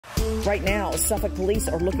Right now, Suffolk police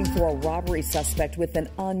are looking for a robbery suspect with an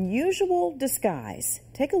unusual disguise.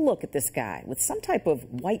 Take a look at this guy with some type of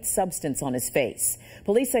white substance on his face.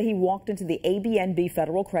 Police say he walked into the ABNB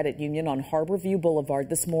Federal Credit Union on Harbour View Boulevard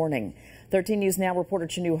this morning. 13 News Now reporter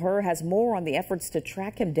Chanu Her has more on the efforts to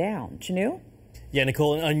track him down. Chanu? Yeah,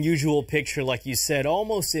 Nicole, an unusual picture, like you said.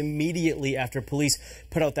 Almost immediately after police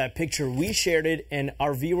put out that picture, we shared it, and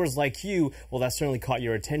our viewers like you, well, that certainly caught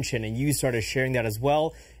your attention, and you started sharing that as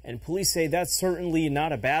well. And police say that's certainly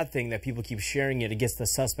not a bad thing that people keep sharing it. It gets the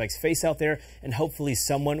suspect's face out there, and hopefully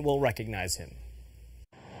someone will recognize him.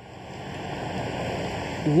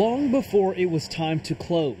 Long before it was time to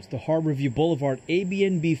close, the Harbour View Boulevard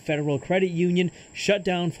ABNB Federal Credit Union shut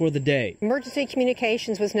down for the day. Emergency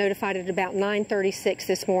communications was notified at about 9:36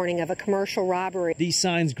 this morning of a commercial robbery. These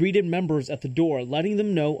signs greeted members at the door, letting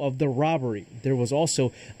them know of the robbery. There was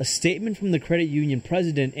also a statement from the credit union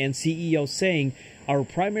president and CEO saying, "Our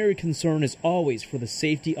primary concern is always for the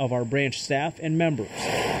safety of our branch staff and members."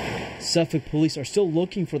 Suffolk police are still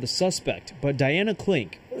looking for the suspect, but Diana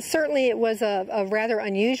Klink. Certainly it was a rather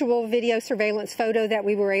unusual video surveillance photo that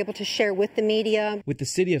we were able to share with the media. With the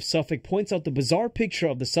city of Suffolk points out the bizarre picture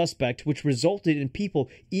of the suspect, which resulted in people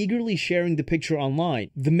eagerly sharing the picture online.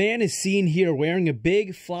 The man is seen here wearing a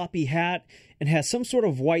big floppy hat and has some sort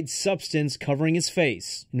of white substance covering his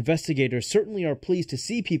face. Investigators certainly are pleased to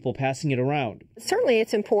see people passing it around. Certainly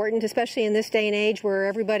it's important, especially in this day and age where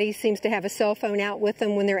everybody seems to have a cell phone out with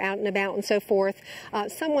them when they're out and about and so forth.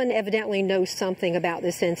 Someone evidently knows something about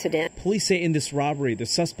this incident. Police say in this robbery, the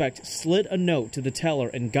suspect slid a note to the teller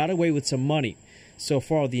and got away with some money. So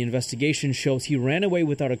far, the investigation shows he ran away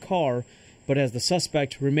without a car, but as the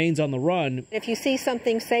suspect remains on the run, if you see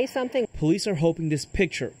something, say something. Police are hoping this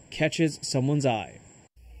picture catches someone's eye.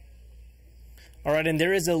 All right, and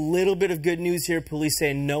there is a little bit of good news here. Police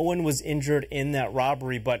say no one was injured in that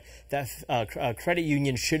robbery, but that credit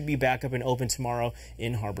union should be back up and open tomorrow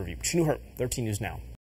in Harbour View. Chanu Her, 13 News Now.